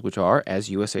schools, which are, as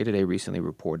USA Today recently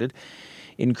reported,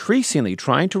 increasingly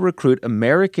trying to recruit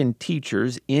American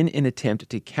teachers in an attempt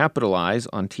to capitalize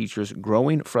on teachers'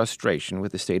 growing frustration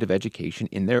with the state of education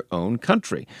in their own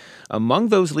country. Among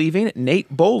those leaving, Nate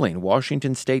Bowling,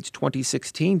 Washington State's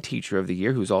 2016 Teacher of the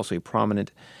Year, who's also a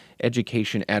prominent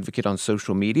education advocate on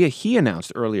social media. He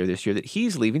announced earlier this year that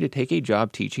he's leaving to take a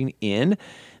job teaching in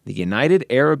the United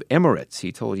Arab Emirates.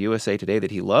 He told USA Today that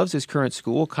he loves his current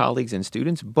school, colleagues, and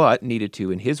students, but needed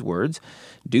to, in his words,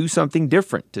 do something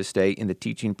different to stay in the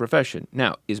teaching profession.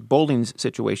 Now, is Bowling's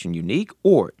situation unique,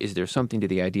 or is there something to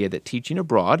the idea that teaching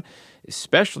abroad,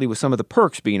 especially with some of the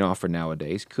perks being offered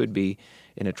nowadays, could be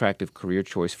an attractive career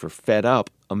choice for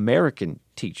fed-up American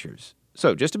teachers?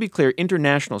 So, just to be clear,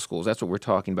 international schools, that's what we're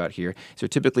talking about here. So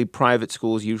typically private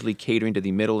schools, usually catering to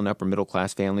the middle and upper middle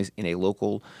class families in a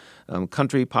local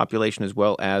country population, as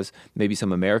well as maybe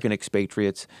some American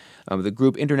expatriates. The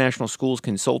group International Schools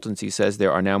Consultancy says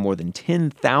there are now more than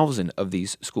 10,000 of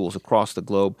these schools across the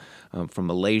globe, from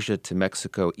Malaysia to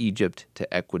Mexico, Egypt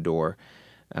to Ecuador.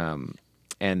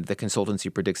 And the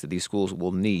consultancy predicts that these schools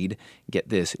will need, get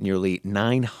this, nearly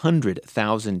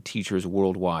 900,000 teachers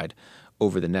worldwide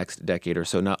over the next decade or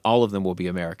so. Not all of them will be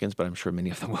Americans, but I'm sure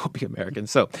many of them will be Americans.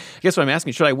 So I guess what I'm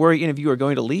asking, should I worry any of you are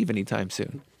going to leave anytime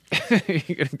soon?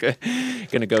 You're going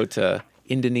to go to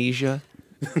Indonesia?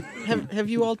 Have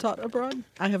you all taught abroad?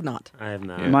 I have not. I have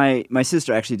not. My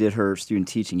sister actually did her student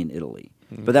teaching in Italy,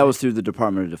 but that was through the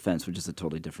Department of Defense, which is a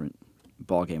totally different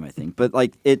ballgame, I think. But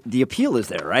like the appeal is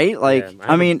there, right? Like, Yeah,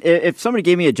 I mean, if somebody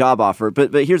gave me a job offer,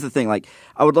 but here's the thing, like,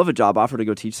 I would love a job offer to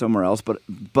go teach somewhere else,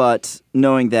 but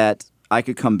knowing that I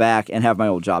could come back and have my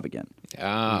old job again.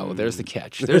 Ah, well, there's the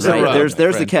catch. There's the Right? rub, There's my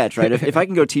the friend. catch, right? If I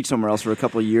can go teach somewhere else for a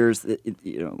couple of years,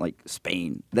 like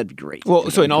Spain, that'd be great. Well,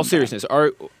 And so in then all come back. seriousness,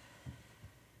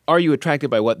 are you attracted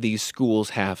by what these schools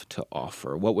have to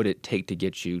offer? What would it take to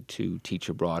get you to teach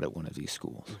abroad at one of these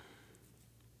schools?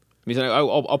 I mean,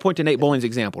 I'll point to Nate Bowling's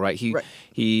example, right?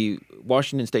 He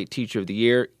Washington State Teacher of the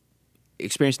Year,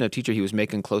 experienced enough teacher. He was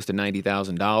making close to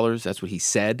 $90,000. That's what he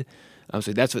said.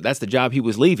 So that's the job he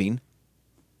was leaving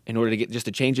in order to get just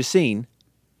to change the scene.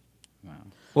 Wow.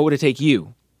 What would it take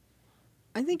you?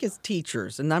 I think as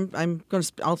teachers, and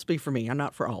I'll speak for me. I'm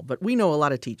not for all, but we know a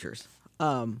lot of teachers.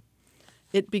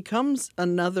 It becomes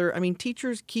another. I mean,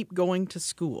 teachers keep going to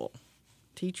school.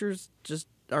 Teachers just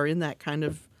are in that kind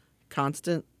of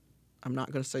constant. I'm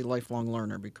not going to say lifelong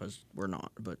learner because we're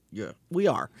not, but yeah, we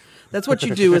are. That's what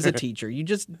you do as a teacher. You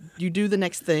do the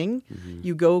next thing. Mm-hmm.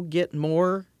 You go get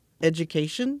more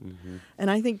education, mm-hmm.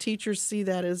 and I think teachers see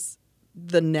that as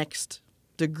the next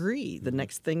degree, the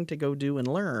next thing to go do and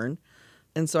learn.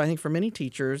 And so I think for many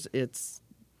teachers, it's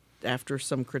after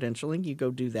some credentialing, you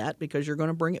go do that because you're going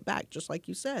to bring it back, just like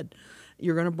you said.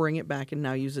 You're going to bring it back and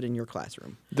now use it in your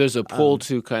classroom. There's a pull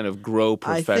to kind of grow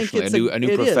professionally, a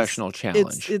new professional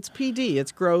challenge. It's PD,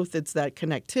 it's growth, it's that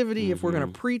connectivity. If we're going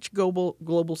to preach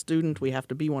global student, we have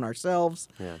to be one ourselves.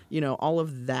 Yeah. All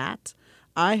of that.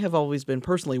 I have always been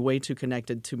personally way too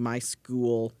connected to my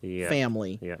school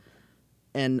family. Yeah.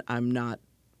 And I'm not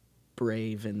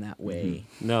brave in that way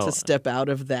to step out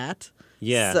of that.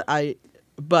 Yeah.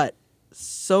 But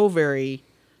so very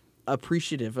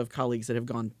appreciative of colleagues that have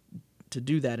gone to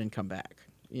do that and come back,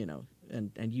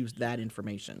 and use that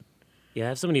information. Yeah, I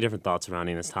have so many different thoughts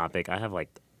surrounding this topic. I have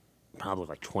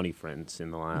probably 20 friends in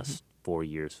the last 4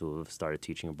 years who have started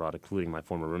teaching abroad, including my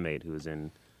former roommate who is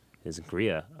in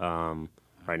Korea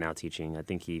right now teaching. I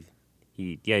think he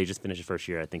just finished his first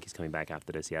year. I think he's coming back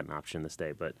after this. He had an option to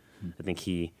stay, but I think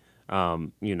he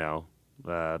felt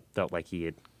like he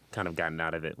had kind of gotten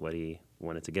out of it what he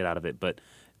wanted to get out of it. But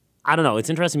I don't know. It's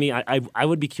interesting to me. I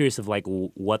would be curious of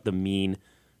what the mean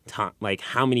time,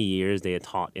 how many years they had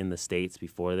taught in the States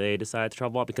before they decided to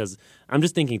travel out. Because I'm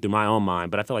just thinking through my own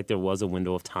mind, but I feel like there was a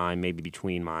window of time maybe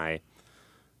between my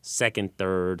second,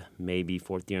 third, maybe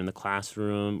fourth year in the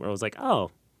classroom where I was like, oh,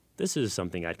 this is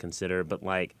something I'd consider. But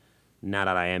now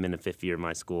that I am in the fifth year of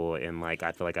my school and I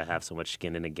feel like I have so much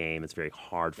skin in the game, it's very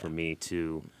hard for me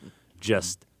to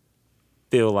just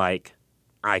feel like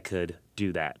I could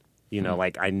do that.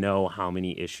 I know how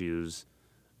many issues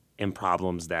and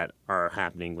problems that are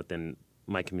happening within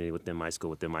my community, within my school,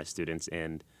 within my students.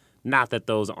 And not that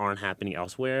those aren't happening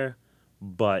elsewhere,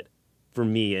 but for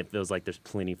me, it feels like there's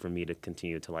plenty for me to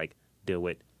continue to deal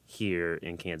with here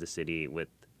in Kansas City with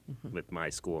my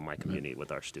school and my community,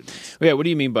 with our students. Yeah, what do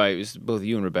you mean by, both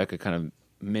you and Rebecca kind of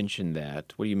mentioned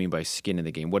that, what do you mean by skin in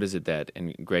the game? What is it that,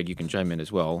 and Greg, you can chime in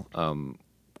as well,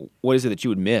 what is it that you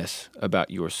would miss about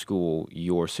your school,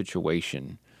 your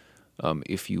situation,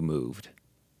 if you moved?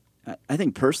 I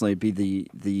think personally it'd be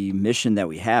the mission that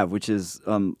we have, which is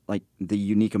the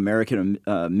unique American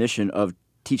mission of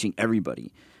teaching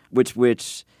everybody, which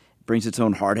brings its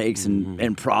own heartaches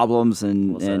and problems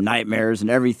and nightmares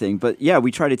and everything. But yeah,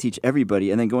 we try to teach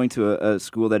everybody, and then going to a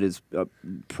school that is a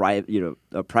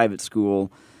private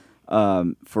school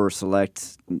for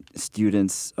select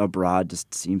students abroad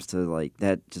just seems to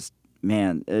that. Just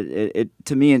man, it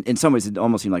to me in some ways it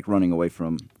almost seemed like running away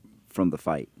from the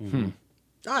fight.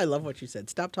 I love what you said.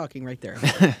 Stop talking right there.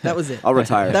 That was it. I'll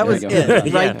retire. That was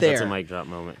it right there. That's a mic drop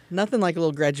moment. Nothing like a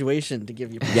little graduation to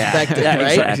give you perspective,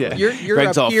 right? Exactly. You're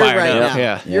Greg's up all here fired right up. now.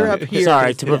 Yeah. You're up here.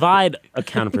 Sorry, to provide a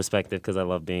counter perspective, because I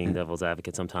love being devil's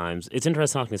advocate sometimes. It's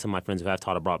interesting talking to some of my friends who have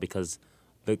taught abroad, because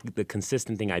the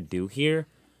consistent thing I do here,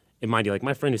 and mind you,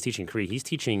 my friend who's teaching Korea, he's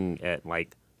teaching at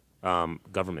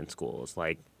government schools.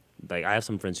 I have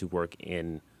some friends who work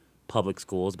in public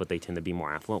schools, but they tend to be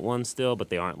more affluent ones still, but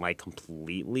they aren't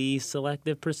completely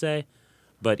selective per se.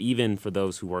 But even for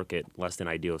those who work at less than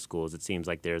ideal schools, it seems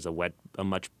like there's a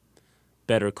much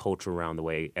better culture around the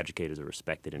way educators are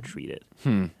respected and treated.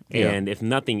 And if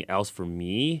nothing else for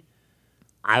me,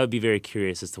 I would be very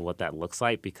curious as to what that looks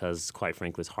like, because quite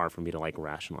frankly, it's hard for me to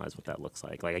rationalize what that looks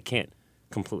like. I can't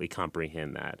completely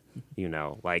comprehend that,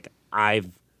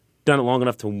 I've done it long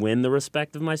enough to win the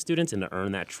respect of my students and to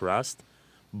earn that trust.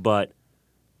 And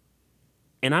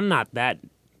I'm not that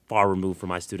far removed from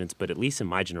my students, but at least in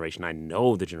my generation, I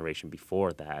know the generation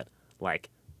before that,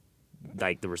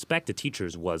 the respect to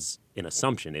teachers was an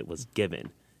assumption. It was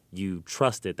given. You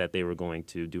trusted that they were going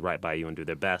to do right by you and do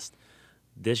their best.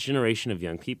 This generation of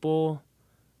young people,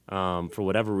 for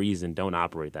whatever reason, don't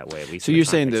operate that way, at least. So you're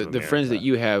saying the friends that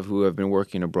you have who have been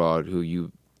working abroad, who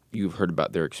you've heard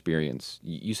about their experience,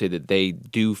 you say that they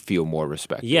do feel more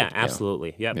respected. Yeah,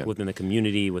 absolutely. Yeah, within the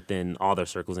community, within all their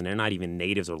circles, and they're not even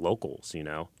natives or locals,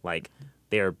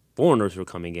 they're foreigners who are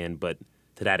coming in, but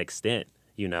to that extent,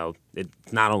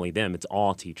 it's not only them, it's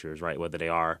all teachers, right? Whether they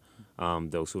are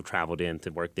those who have traveled in to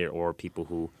work there or people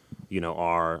who,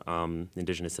 are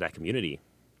indigenous to that community.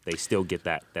 They still get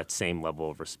that same level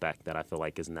of respect that I feel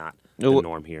like is not the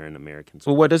norm here in American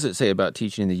schools. Well, what does it say about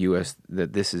teaching in the U.S.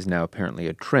 that this is now apparently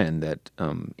a trend, that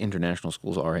international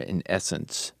schools are, in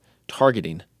essence,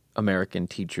 targeting American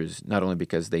teachers, not only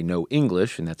because they know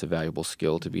English, and that's a valuable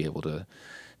skill to be able to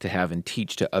have and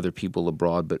teach to other people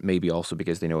abroad, but maybe also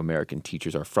because they know American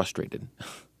teachers are frustrated.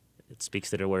 It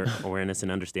speaks to their awareness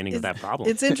and understanding of that problem.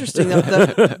 It's interesting,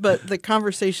 but the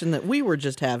conversation that we were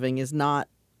just having is not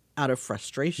out of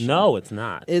frustration. No, it's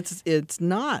not. It's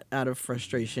not out of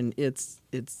frustration. It's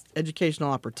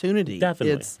educational opportunity.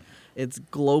 Definitely. It's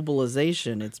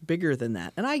globalization. It's bigger than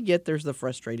that. And I get there's the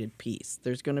frustrated piece.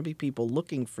 There's going to be people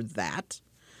looking for that.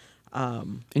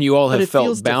 And you all But have it felt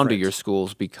feels bound to different. your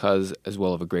schools because as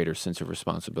well of a greater sense of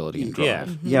responsibility and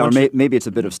drive. Yeah. Yeah, or maybe it's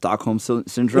a bit of Stockholm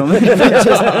syndrome.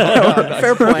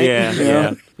 Fair point. Yeah.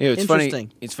 Yeah, it's funny.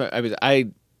 Interesting. It's fun.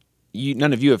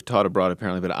 None of you have taught abroad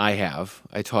apparently, but I have.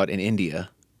 I taught in India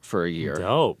for a year.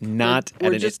 Dope. Not We're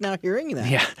at an just now hearing that.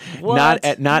 yeah, What? not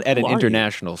at an Who are you?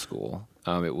 international school.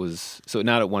 It was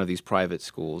not at one of these private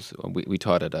schools. We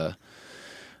taught at a.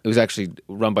 It was actually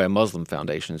run by a Muslim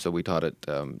foundation, so we taught at.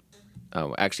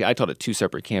 Actually, I taught at two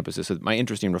separate campuses. So my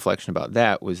interesting reflection about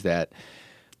that was that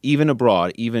even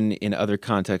abroad, even in other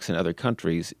contexts in other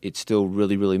countries, it still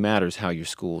really, really matters how your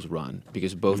schools run.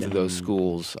 Because both of those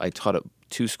schools, I taught at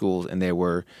two schools, and they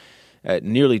were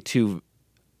nearly two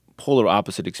polar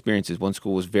opposite experiences. One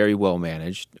school was very well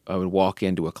managed. I would walk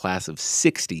into a class of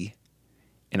 60,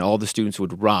 and all the students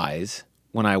would rise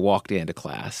when I walked into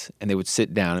class, and they would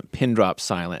sit down, pin drop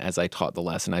silent as I taught the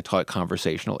lesson. I taught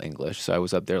conversational English, so I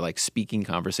was up there like speaking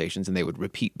conversations, and they would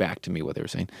repeat back to me what they were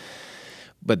saying.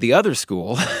 But the other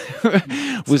school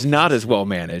was not as well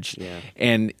managed,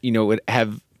 and would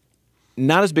have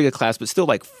not as big a class, but still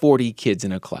like 40 kids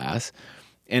in a class,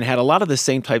 and had a lot of the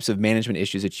same types of management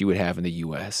issues that you would have in the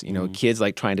U.S. Kids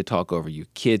like trying to talk over you,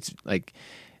 kids like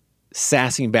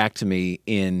sassing back to me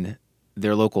in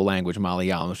their local language,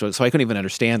 Malayalam, so I couldn't even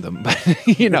understand them. But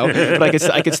but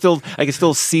I could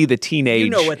still see the teenage. You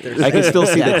know what they're saying. I could still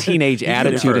see the teenage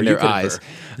attitude in You their eyes.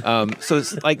 So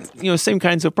it's like same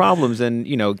kinds of problems, and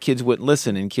kids wouldn't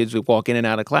listen, and kids would walk in and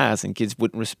out of class, and kids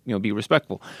wouldn't be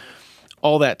respectful.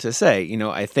 All that to say,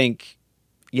 I think,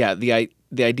 the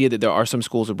idea that there are some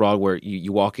schools abroad where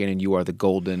you walk in and you are the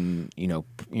golden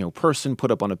person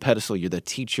put up on a pedestal, you're the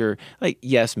teacher. Like,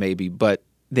 yes, maybe, but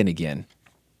then again,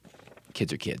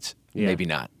 kids are kids. Yeah. Maybe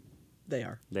not. They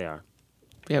are. They are.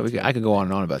 Yeah, I could go on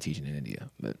and on about teaching in India,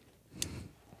 but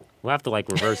We'll have to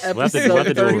reverse. Episode we'll have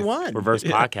to do 31. a reverse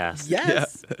podcast.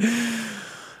 Yes.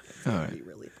 all right. Be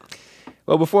really fun.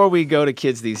 Well, before we go to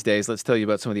kids these days, let's tell you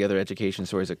about some of the other education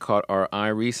stories that caught our eye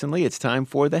recently. It's time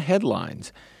for the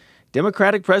headlines.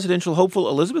 Democratic presidential hopeful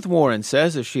Elizabeth Warren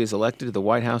says if she is elected to the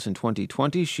White House in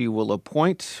 2020, she will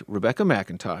appoint Rebecca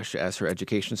McIntosh as her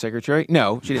education secretary.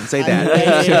 No, she didn't say that.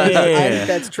 I think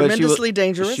that's But she will- tremendously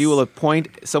dangerous. She will appoint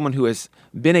someone who has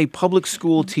been a public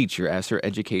school teacher as her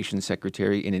education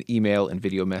secretary. In an email and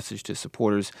video message to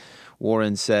supporters,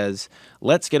 Warren says,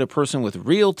 "Let's get a person with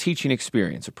real teaching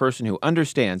experience, a person who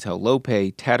understands how low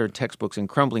pay, tattered textbooks, and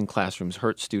crumbling classrooms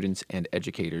hurt students and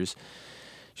educators."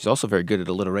 She's also very good at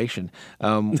alliteration.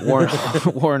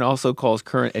 Warren also calls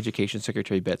current Education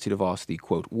Secretary Betsy DeVos the,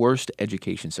 quote, worst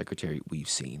education secretary we've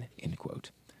seen, end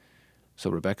quote. So,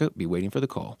 Rebecca, be waiting for the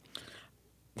call.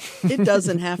 It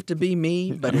doesn't have to be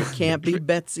me, but it can't be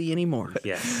Betsy anymore.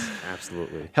 Yes,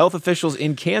 absolutely. Health officials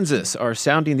in Kansas are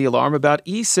sounding the alarm about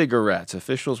e-cigarettes.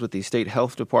 Officials with the state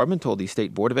health department told the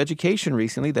State Board of Education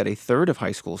recently that a third of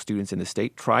high school students in the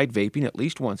state tried vaping at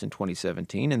least once in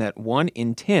 2017, and that 1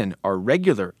 in 10 are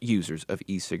regular users of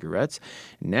e-cigarettes.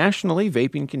 Nationally,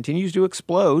 vaping continues to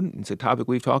explode. It's a topic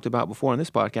we've talked about before on this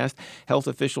podcast. Health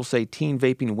officials say teen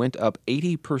vaping went up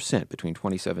 80% between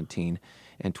 2017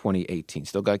 and 2018.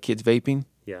 Still got kids vaping?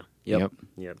 Yeah. Yep.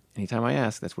 Yep. Anytime I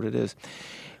ask, that's what it is.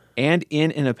 And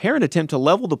in an apparent attempt to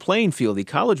level the playing field, the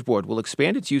College Board will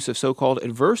expand its use of so-called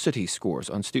adversity scores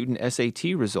on student SAT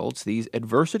results. These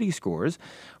adversity scores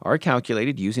are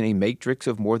calculated using a matrix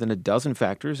of more than a dozen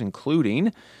factors,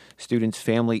 including students'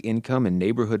 family income and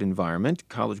neighborhood environment.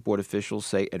 College Board officials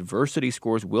say adversity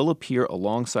scores will appear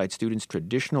alongside students'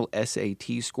 traditional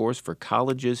SAT scores for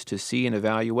colleges to see and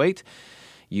evaluate.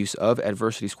 Use of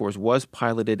adversity scores was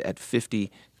piloted at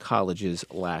 50 colleges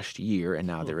last year, and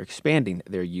now they're expanding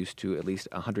their use to at least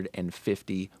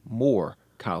 150 more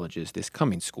colleges this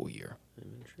coming school year.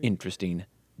 Interesting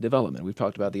development. We've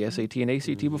talked about the SAT and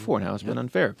ACT before and how it's been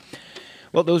unfair.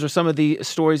 Well, those are some of the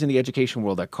stories in the education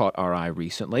world that caught our eye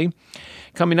recently.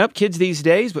 Coming up, kids these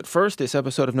days, but first, this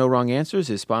episode of No Wrong Answers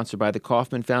is sponsored by the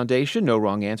Kauffman Foundation. No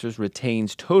Wrong Answers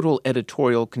retains total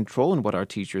editorial control, and what our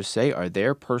teachers say are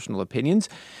their personal opinions,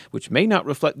 which may not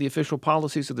reflect the official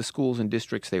policies of the schools and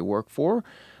districts they work for.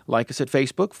 Like us at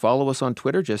Facebook, follow us on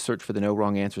Twitter, just search for the No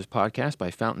Wrong Answers podcast by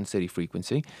Fountain City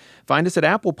Frequency. Find us at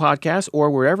Apple Podcasts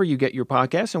or wherever you get your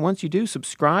podcasts, and once you do,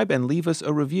 subscribe and leave us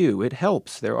a review. It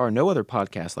helps. There are no other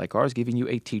podcasts like ours giving you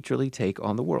a teacherly take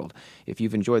on the world. If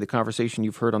you've enjoyed the conversation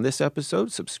you've heard on this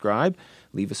episode, subscribe,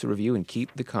 leave us a review, and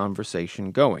keep the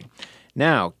conversation going.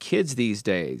 Now, kids these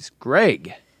days.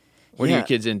 Greg, what are your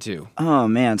kids into? Oh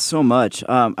man, so much.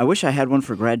 I wish I had one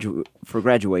for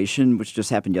graduation, which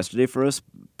just happened yesterday for us.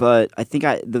 But I think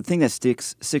the thing that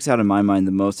sticks out in my mind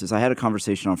the most is I had a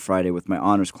conversation on Friday with my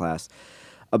honors class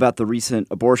about the recent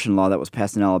abortion law that was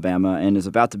passed in Alabama and is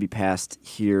about to be passed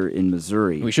here in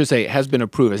Missouri. We should say it has been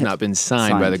approved. Has not been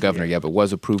signed by the Signed, governor yet, but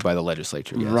was approved by the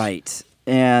legislature. Yes. Right.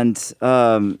 And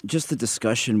just the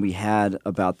discussion we had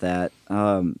about that.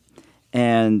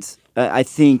 And I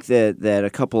think that a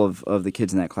couple of the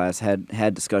kids in that class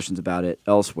had discussions about it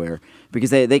elsewhere because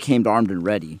they came armed and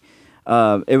ready.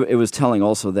 It was telling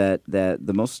also that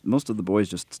the most of the boys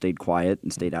just stayed quiet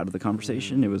and stayed out of the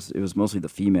conversation. It was mostly the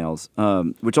females,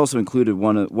 which also included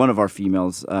one of our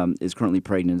females is currently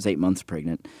pregnant, is 8 months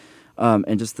pregnant,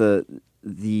 and just the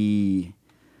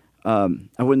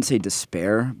I wouldn't say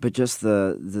despair, but just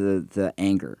the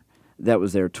anger that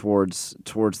was there towards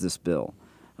this bill.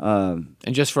 And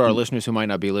just for our listeners who might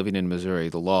not be living in Missouri,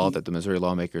 the law that the Missouri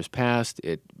lawmakers passed,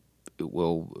 it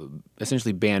will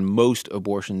essentially ban most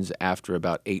abortions after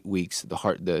about 8 weeks.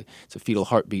 It's a fetal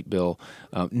heartbeat bill.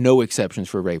 No exceptions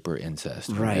for rape or incest.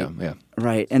 Right. Yeah.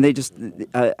 Right. And they just,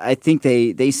 I think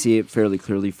they see it fairly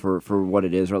clearly for what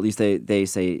it is, or at least they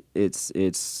say it's. So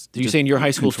you're saying your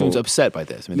high school students upset by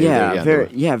this? I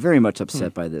mean, very much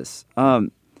upset by this.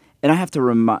 And I had to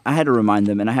remind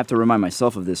them, and I have to remind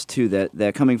myself of this too,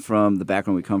 that coming from the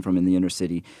background we come from in the inner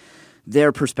city,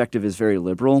 their perspective is very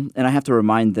liberal, and I have to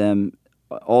remind them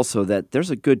also that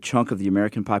there's a good chunk of the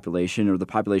American population or the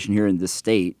population here in this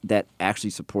state that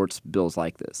actually supports bills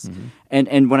like this. Mm-hmm.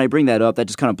 And when I bring that up, that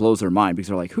just kind of blows their mind because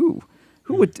they're like, who?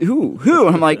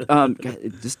 And I'm like,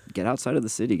 just get outside of the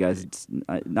city, guys. It's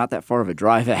not that far of a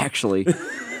drive, actually.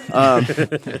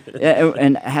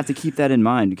 And I have to keep that in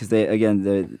mind because they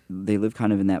live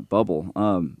kind of in that bubble.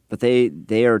 But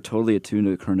they are totally attuned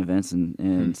to current events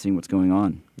and seeing what's going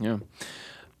on. Yeah.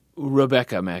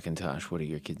 Rebecca McIntosh, what are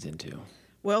your kids into?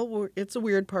 Well, it's a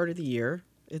weird part of the year.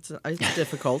 It's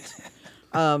difficult.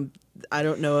 I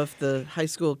don't know if the high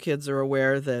school kids are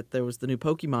aware that there was the new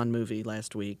Pokemon movie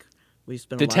last week. We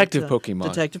spent Detective Pokemon.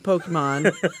 Detective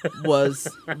Pokemon was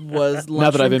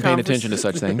now that I've been paying attention to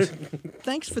such things.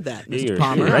 Thanks for that, Mr.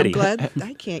 Palmer. I'm glad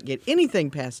I can't get anything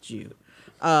past you.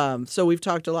 So we've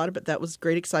talked a lot about that. Was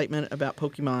great excitement about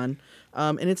Pokemon,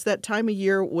 and it's that time of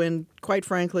year when, quite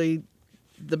frankly,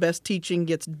 the best teaching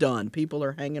gets done. People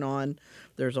are hanging on.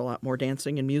 There's a lot more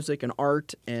dancing and music and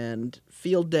art and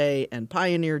field day and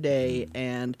pioneer day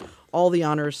and all the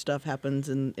honors stuff happens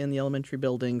in the elementary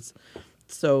buildings.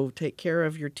 So take care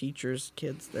of your teachers,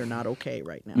 kids. They're not okay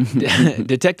right now.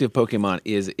 Detective Pokemon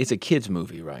it's a kids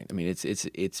movie, right? I mean,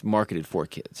 it's marketed for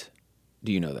kids.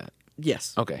 Do you know that?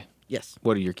 Yes. Okay. Yes.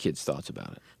 What are your kids' thoughts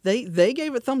about it? They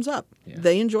gave it thumbs up. Yeah.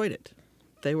 They enjoyed it.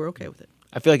 They were okay with it.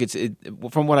 I feel like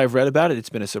from what I've read about it, it's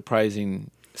been a surprising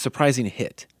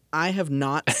hit. I have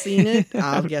not seen it.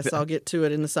 I guess I'll get to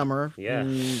it in the summer. Yeah,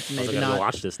 maybe not. Go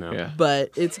watch this now. Yeah.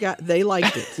 But they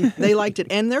liked it. They liked it,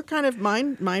 and they're kind of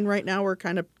mine right now are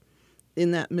kind of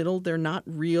in that middle. They're not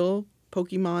real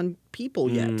Pokemon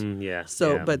people yet.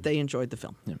 But they enjoyed the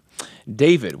film. Yeah.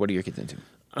 David, what are your kids into?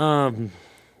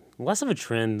 Less of a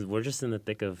trend. We're just in the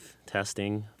thick of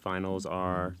testing. Finals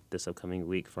are this upcoming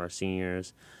week for our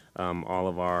seniors. All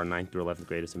of our 9th through 11th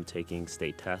graders have been taking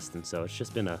state tests, and so it's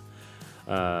just been a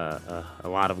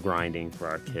lot of grinding for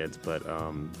our kids. But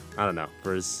I don't know.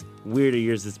 For as weird a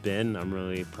year as it's been, I'm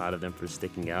really proud of them for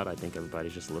sticking out. I think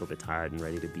everybody's just a little bit tired and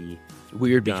ready to be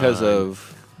weird because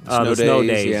of the snow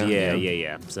days.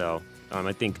 Yeah. So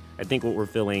I think what we're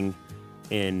feeling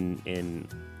in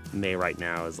May right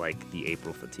now is like the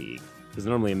April fatigue. Because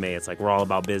normally in May it's like we're all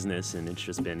about business, and it's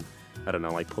just been, I don't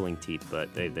know, like pulling teeth.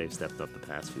 But they've stepped up the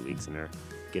past few weeks and are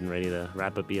getting ready to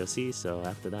wrap up BOC. So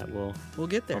after that we'll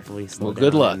get there. Hopefully slow well, down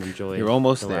good luck. And enjoy You're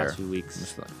almost the there. Last few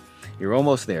weeks. You're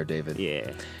almost there, David.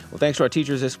 Yeah. Well, thanks to our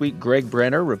teachers this week, Greg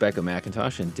Brenner, Rebecca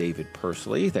McIntosh, and David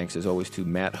Pursley. Thanks, as always, to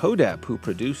Matt Hodap, who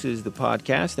produces the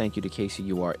podcast. Thank you to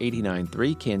KCUR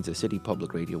 89.3, Kansas City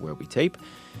Public Radio, where we tape.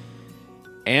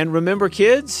 And remember,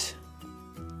 kids,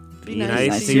 be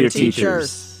nice to your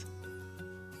teachers.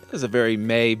 That was a very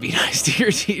May, be nice to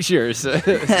your teachers. Should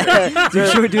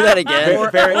we do that again?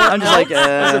 I'm just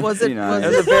like, was it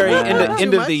a very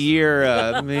end of the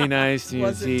year, be nice to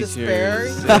your teachers. Was it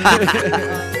despairing?